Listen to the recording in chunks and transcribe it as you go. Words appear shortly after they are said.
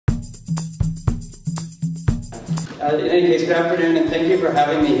In any case, good afternoon, and thank you for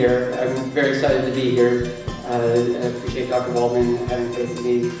having me here. I'm very excited to be here. I appreciate Dr. Waldman having faith in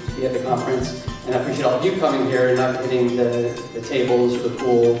me to be at the conference, and I appreciate all of you coming here and not hitting the tables or the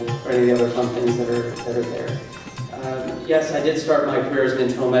pool or any of the other fun things that are there. Yes, I did start my career as an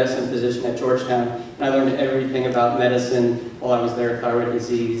internal medicine physician at Georgetown, and I learned everything about medicine while I was there: thyroid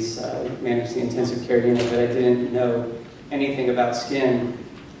disease, managed the intensive care unit, but I didn't know anything about skin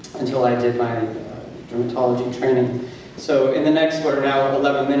until I did my dermatology training. So in the next, what are now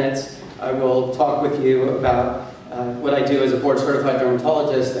 11 minutes, I will talk with you about what I do as a board certified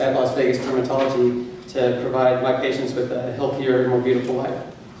dermatologist at Las Vegas Dermatology to provide my patients with a healthier, more beautiful life.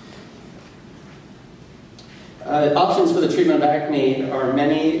 Options for the treatment of acne are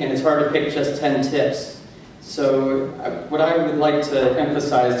many, and it's hard to pick just 10 tips. So what I would like to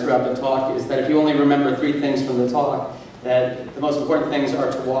emphasize throughout the talk is that if you only remember 3 things from the talk, that the most important things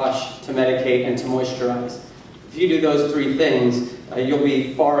are to wash, to medicate, and to moisturize. If you do those 3 things, you'll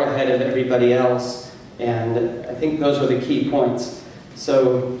be far ahead of everybody else, and I think those are the key points.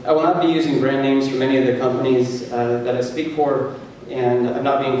 So I will not be using brand names from any of the companies that I speak for, and I'm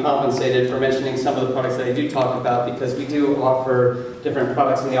not being compensated for mentioning some of the products that I do talk about, because we do offer different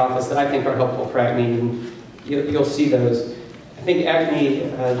products in the office that I think are helpful for acne, and you'll see those. I think acne,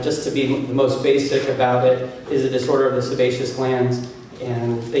 just to be the most basic about it, is a disorder of the sebaceous glands,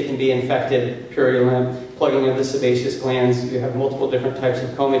 and they can be infected, purulent, plugging of the sebaceous glands. You have multiple different types of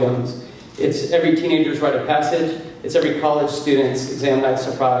comedones. It's every teenager's rite of passage. It's every college student's exam night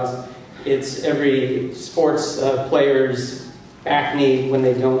surprise. It's every sports player's acne when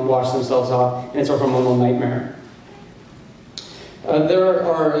they don't wash themselves off, and it's a hormonal nightmare. There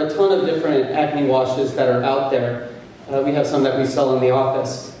are a ton of different acne washes that are out there. We have some that we sell in the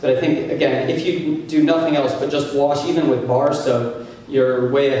office, but I think, again, if you do nothing else but just wash, even with bar soap, you're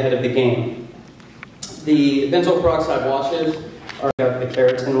way ahead of the game. The benzoyl peroxide washes are the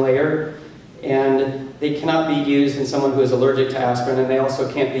keratin layer, and they cannot be used in someone who is allergic to aspirin, and they also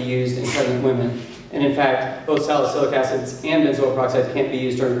can't be used in pregnant women. And in fact, both salicylic acids and benzoyl peroxide can't be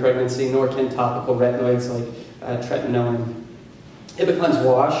used during pregnancy, nor can topical retinoids like tretinoin. Hibiclens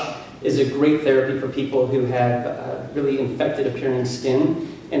wash is a great therapy for people who have really infected appearing skin,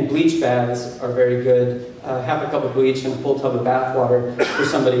 and bleach baths are very good. Half a cup of bleach and a full tub of bath water for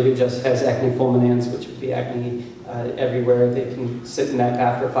somebody who just has acne fulminans, which would be acne everywhere. They can sit in that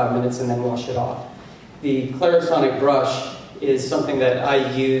bath for 5 minutes and then wash it off. The Clarisonic brush is something that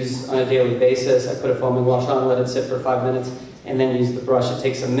I use on a daily basis. I put a foaming wash on, let it sit for 5 minutes, and then use the brush. It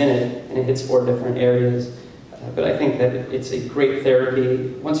takes a minute, and it hits 4 different areas. But I think that it's a great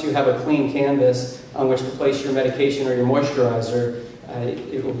therapy. Once you have a clean canvas on which to place your medication or your moisturizer,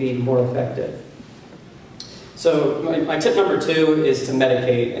 it will be more effective. So my tip number 2 is to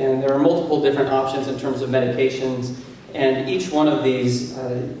medicate, and there are multiple different options in terms of medications, and each one of these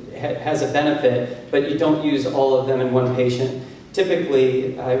has a benefit, but you don't use all of them in one patient.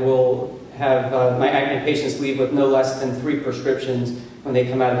 Typically, I will have my acne patients leave with no less than 3 prescriptions when they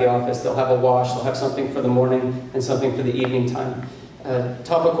come out of the office. They'll have a wash, they'll have something for the morning, and something for the evening time.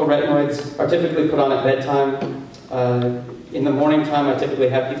 Topical retinoids are typically put on at bedtime. In the morning time, I typically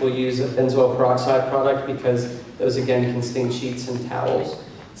have people use a benzoyl peroxide product because those, again, can stain sheets and towels.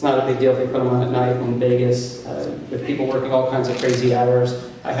 It's not a big deal if they put them on at night in Vegas. With people working all kinds of crazy hours,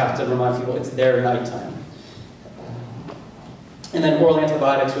 I have to remind people it's their nighttime. And then oral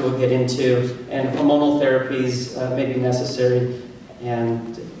antibiotics we will get into, and hormonal therapies may be necessary,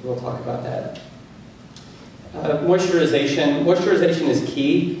 and we'll talk about that. Moisturization. Moisturization is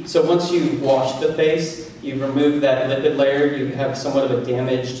key. So once you've washed the face, you've removed that lipid layer, you have somewhat of a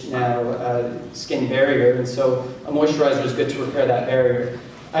damaged now skin barrier, and so a moisturizer is good to repair that barrier.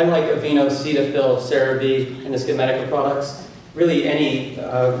 I like Aveeno, Cetaphil, CeraVe, and the Cosmetic products. Really any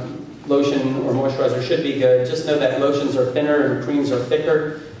lotion or moisturizer should be good. Just know that lotions are thinner and creams are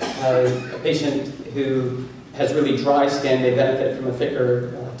thicker. A patient who has really dry skin may benefit from a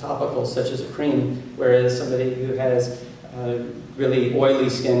thicker topical, such as a cream, whereas somebody who has really oily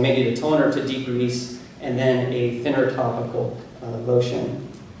skin may need a toner to degrease, and then a thinner topical lotion.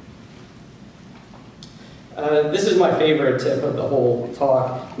 This is my favorite tip of the whole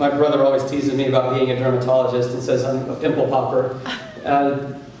talk. My brother always teases me about being a dermatologist and says I'm a pimple popper.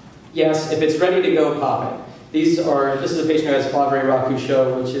 Yes, if it's ready to go, pop it. This is a patient who has Fabry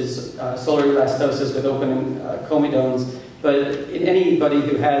Raccuscio, which is solar elastosis with open comedones. But in anybody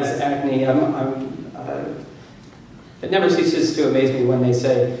who has acne, it never ceases to amaze me when they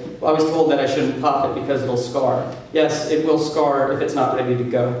say, well, I was told that I shouldn't pop it because it'll scar. Yes, it will scar if it's not ready to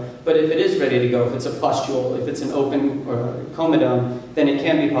go. But if it is ready to go, if it's a pustule, if it's an open comedone, then it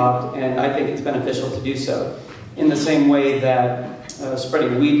can be popped, and I think it's beneficial to do so. in the same way that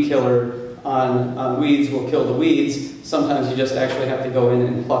spreading weed killer on weeds will kill the weeds. Sometimes you just actually have to go in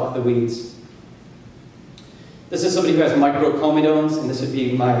and pluck the weeds. This is somebody who has microcomedones, and this would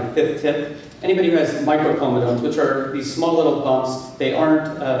be my 5th tip. Anybody who has microcomedones, which are these small little bumps, they aren't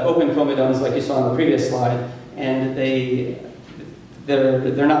open comedones like you saw on the previous slide, and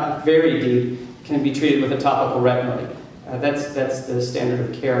they're not very deep, can be treated with a topical retinoid. That's the standard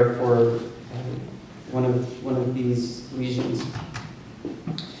of care for one of these lesions.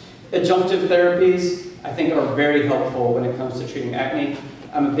 Adjunctive therapies, I think, are very helpful when it comes to treating acne.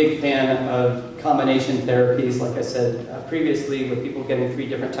 I'm a big fan of combination therapies, like I said previously, with people getting 3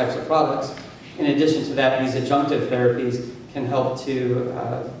 different types of products. In addition to that, these adjunctive therapies can help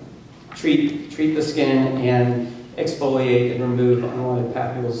to treat the skin and exfoliate and remove unwanted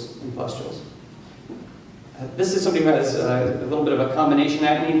papules and pustules. This is somebody who has a little bit of a combination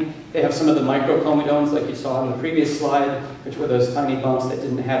acne. They have some of the microcomedones like you saw on the previous slide, which were those tiny bumps that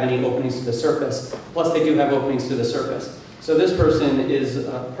didn't have any openings to the surface. Plus they do have openings to the surface. So this person is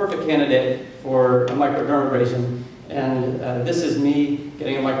a perfect candidate for a microdermabrasion. And this is me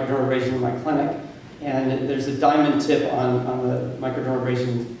getting a microdermabrasion in my clinic. And there's a diamond tip on the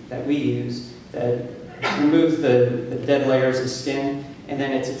microdermabrasion that we use that removes the dead layers of skin, and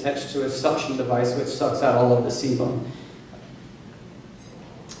then it's attached to a suction device which sucks out all of the sebum.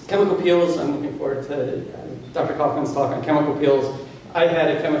 Chemical peels, I'm looking forward to Dr. Kaufman's talk on chemical peels. I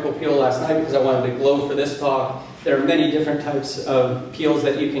had a chemical peel last night because I wanted to glow for this talk. There are many different types of peels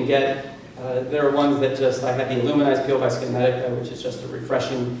that you can get. There are ones that I had the Illuminized peel by Skinmedica, which is just a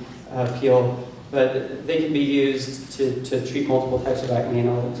refreshing peel. But they can be used to treat multiple types of acne, and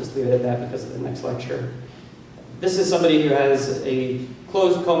I'll just leave it at that because of the next lecture. This is somebody who has a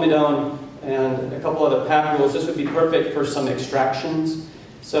closed comedone and a couple other papules. This would be perfect for some extractions.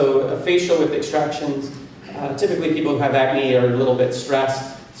 So a facial with extractions, typically people who have acne are a little bit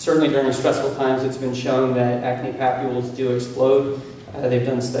stressed. Certainly during stressful times, it's been shown that acne papules do explode. They've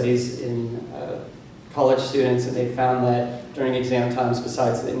done studies in college students, and they found that during exam times,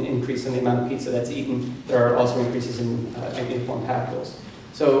 besides an increase in the amount of pizza that's eaten, there are also increases in acne-form papules.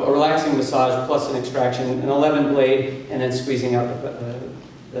 So a relaxing massage plus an extraction, an 11 blade, and then squeezing out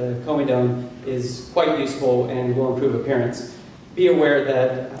the comedone is quite useful and will improve appearance. Be aware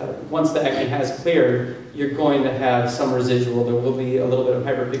that once the acne has cleared, you're going to have some residual. There will be a little bit of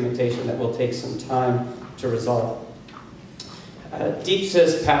hyperpigmentation that will take some time to resolve. Deep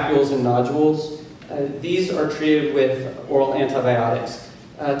cyst papules and nodules. These are treated with oral antibiotics.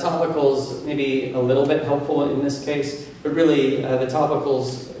 Topicals may be a little bit helpful in this case, but really the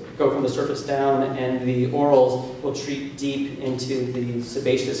topicals go from the surface down, and the orals will treat deep into the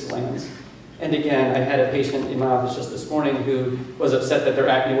sebaceous glands. And again, I had a patient in my office just this morning who was upset that their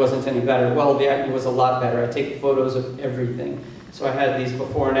acne wasn't any better. Well, the acne was a lot better. I take photos of everything. So I had these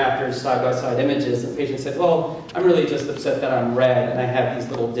before and afters, side-by-side images, and the patient said, well, I'm really just upset that I'm red and I have these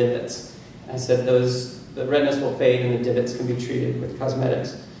little divots. I said, the redness will fade and the divots can be treated with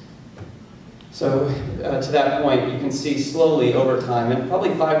cosmetics. So to that point, you can see slowly over time, and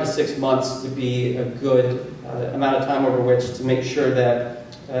probably 5 to 6 months would be a good amount of time over which to make sure that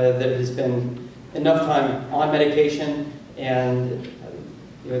there has been enough time on medication and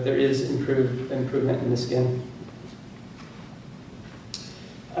there is improvement in the skin.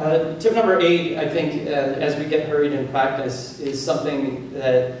 Tip number 8, I think, as we get hurried in practice, is something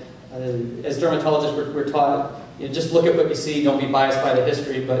that as dermatologists we're taught, just look at what you see, don't be biased by the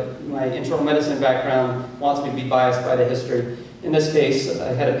history, but my internal medicine background wants me to be biased by the history. In this case,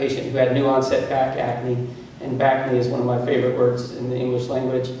 I had a patient who had new onset back acne, and backne is one of my favorite words in the English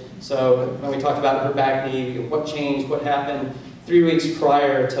language. So when we talked about her backne, what changed, what happened, 3 weeks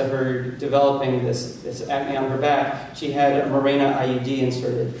prior to her developing this acne on her back, she had a Mirena IUD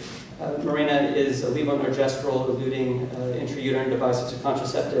inserted. Mirena is a levonorgestrel-eluting intrauterine device. It's a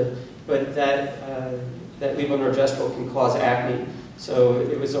contraceptive, but that levonorgestrel can cause acne. So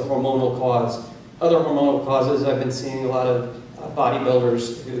it was a hormonal cause. Other hormonal causes, I've been seeing a lot of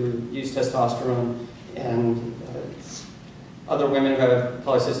bodybuilders who use testosterone, and other women who have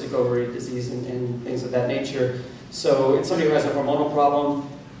polycystic ovary disease and things of that nature. So in somebody who has a hormonal problem,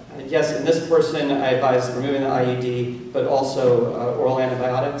 yes, in this person I advise removing the IUD, but also oral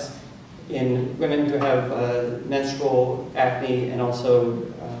antibiotics. In women who have menstrual acne, and also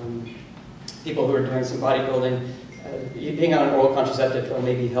people who are doing some bodybuilding, being on an oral contraceptive pill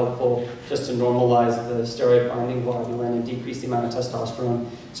may be helpful just to normalize the steroid binding globulin and decrease the amount of testosterone.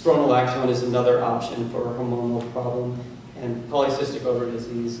 Spironolactone is another option for a hormonal problem, and polycystic ovary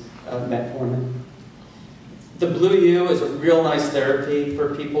disease, metformin. The Blue U is a real nice therapy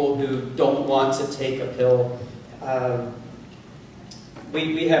for people who don't want to take a pill.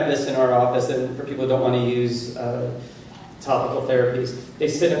 We have this in our office, and for people who don't want to use topical therapies, they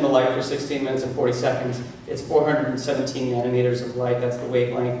sit in the light for 16 minutes and 40 seconds. It's 417 nanometers of light, that's the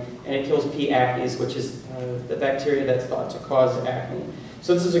wavelength, and it kills P. acnes, which is the bacteria that's thought to cause acne.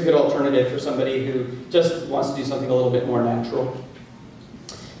 So this is a good alternative for somebody who just wants to do something a little bit more natural.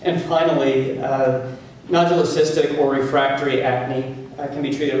 And finally, nodulocystic or refractory acne can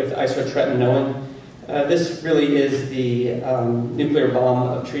be treated with isotretinoin. This really is the nuclear bomb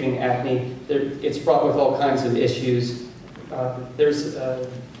of treating acne. It's fraught with all kinds of issues. There's a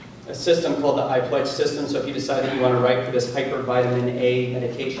system called the iPledge system, so if you decide that you want to write for this hypervitamin A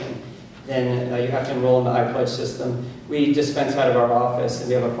medication, then you have to enroll in the iPledge system. We dispense out of our office, and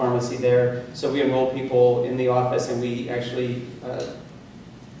we have a pharmacy there, so we enroll people in the office, and we actually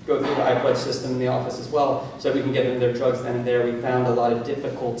go through the iPledge system in the office as well, so we can get them their drugs then and there. We found a lot of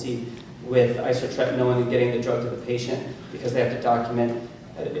difficulty with isotretinoin and getting the drug to the patient because they have to document,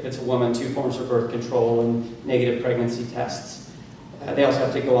 if it's a woman, 2 forms of birth control and negative pregnancy tests. They also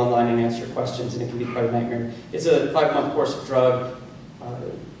have to go online and answer questions, and it can be quite a nightmare. It's a 5-month course of drug.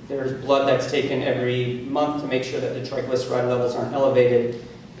 There's blood that's taken every month to make sure that the triglyceride levels aren't elevated,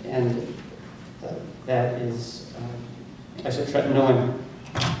 and that is isotretinoin.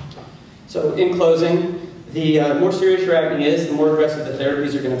 So in closing, the more serious your acne is, the more aggressive the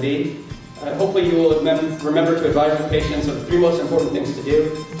therapies are going to be. Hopefully you will remember to advise your patients of the 3 most important things to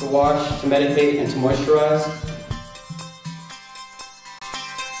do: to wash, to medicate, and to moisturize.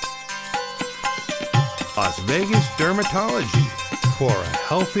 Las Vegas Dermatology, for a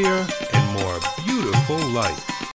healthier and more beautiful life.